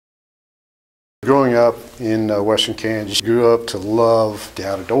Growing up in western Kansas, grew up to love the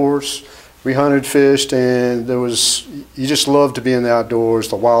outdoors. We hunted, fished, and you just loved to be in the outdoors,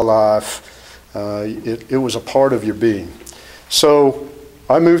 the wildlife. It was a part of your being. So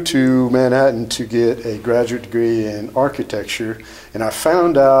I moved to Manhattan to get a graduate degree in architecture, and I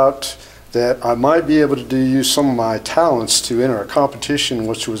found out that I might be able to use some of my talents to enter a competition,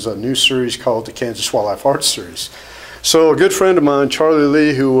 which was a new series called the Kansas Wildlife Arts Series. So a good friend of mine, Charlie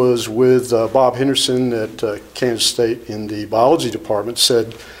Lee, who was with Bob Henderson at Kansas State in the biology department,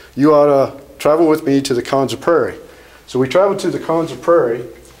 said, "You ought to travel with me to the Cons of Prairie." So we traveled to the Cons of Prairie,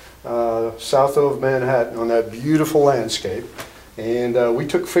 south of Manhattan, on that beautiful landscape. And we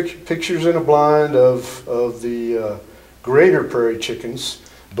took pictures in a blind of the greater prairie chickens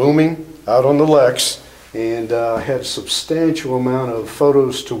booming out on the leks, and had a substantial amount of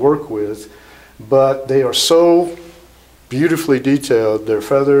photos to work with. But they are so beautifully detailed, their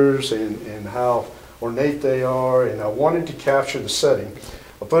feathers and how ornate they are, and I wanted to capture the setting.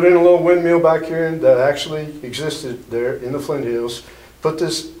 I put in a little windmill back here that actually existed there in the Flint Hills, put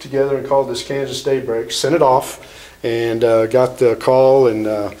this together and called this Kansas Daybreak, sent it off, and got the call,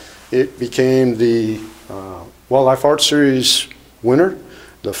 and it became the Wildlife Arts Series winner,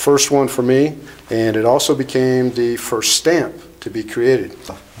 the first one for me, and it also became the first stamp to be created.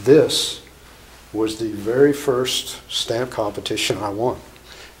 This was the very first stamp competition I won,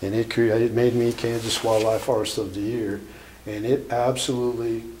 and it made me Kansas Wildlife Artist of the Year, and it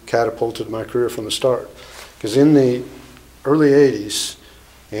absolutely catapulted my career from the start. Because in the early 80s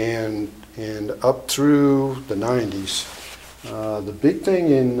and up through the 90s, the big thing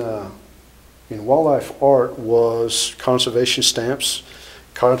in wildlife art was conservation stamps,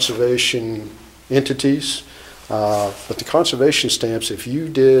 conservation entities. But the conservation stamps, if you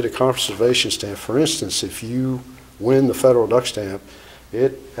did a conservation stamp, for instance, if you win the federal duck stamp,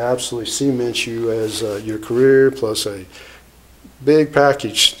 it absolutely cements you as your career, plus a big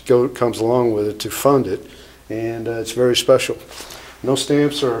package comes along with it to fund it, and it's very special. And those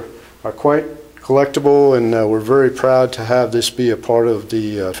stamps are quite collectible, and we're very proud to have this be a part of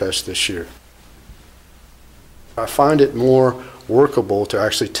the fest this year. I find it more workable to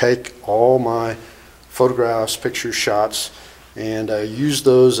actually take all my photographs, pictures, shots, and use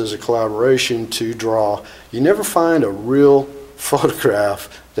those as a collaboration to draw. You never find a real photograph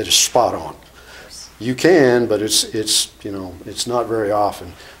that is spot on. You can, but it's not very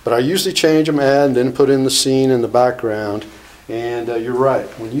often. But I usually change them, add, and then put in the scene in the background. And you're right,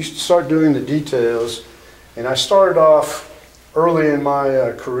 when you start doing the details, and I started off early in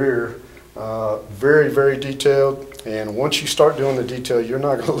my career, very, very detailed. And once you start doing the detail, you're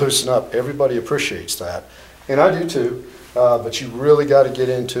not going to loosen up. Everybody appreciates that, and I do too. But you really got to get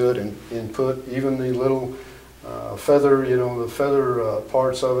into it and put even the little feather, the feather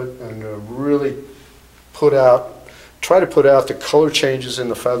parts of it, and really try to put out the color changes in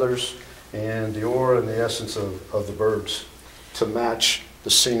the feathers and the aura and the essence of the birds to match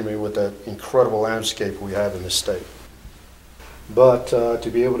the scenery with that incredible landscape we have in this state. But to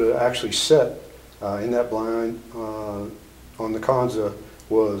be able to actually set in that blind on the Kanza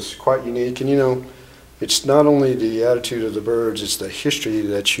was quite unique. And it's not only the attitude of the birds, it's the history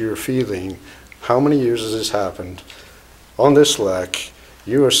that you're feeling. How many years has this happened? On this lek,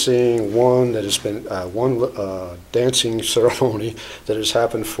 you are seeing one that has been one dancing ceremony that has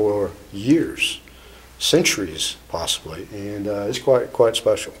happened for years, centuries possibly, and it's quite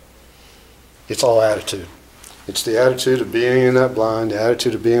special. It's all attitude. It's the attitude of being in that blind, the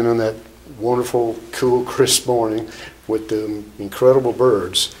attitude of being on that wonderful, cool, crisp morning with the incredible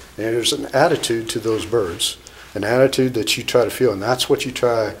birds. And there's an attitude to those birds, an attitude that you try to feel, and that's what you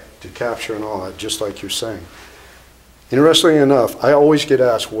try to capture and all that, just like you're saying. Interestingly enough, I always get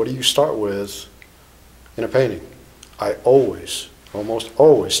asked, what do you start with in a painting? I almost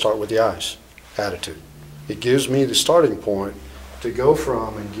always start with the eyes, attitude. It gives me the starting point to go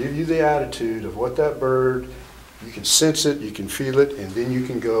from and give you the attitude of what that bird, you can sense it, you can feel it, and then you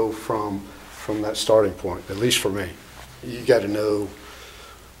can go from that starting point, at least for me. You got to know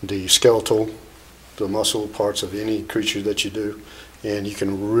the skeletal, the muscle parts of any creature that you do, and you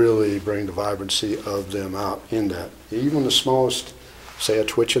can really bring the vibrancy of them out in that. Even the smallest, say a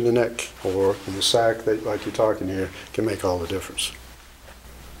twitch in the neck or in the sack, like you're talking here, can make all the difference.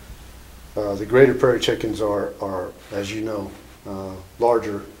 The greater prairie chickens are, as you know,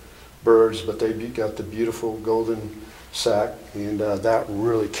 larger birds, but they've got the beautiful golden sack, and that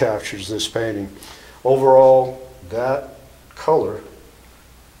really captures this painting. Overall, that color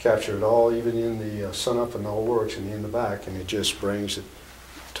captured it all, even in the sun up and the whole works, and in the back, and it just brings it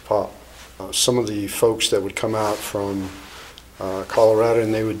to pop. Some of the folks that would come out from Colorado,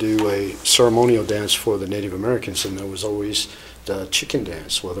 and they would do a ceremonial dance for the Native Americans, and there was always the chicken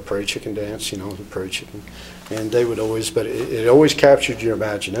dance, well, the Prairie-Chicken dance, you know, the Prairie-Chicken. And they would always, but it always captured your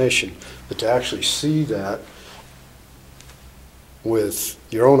imagination. But to actually see that with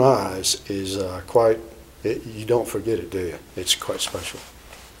your own eyes is you don't forget it, do you? It's quite special.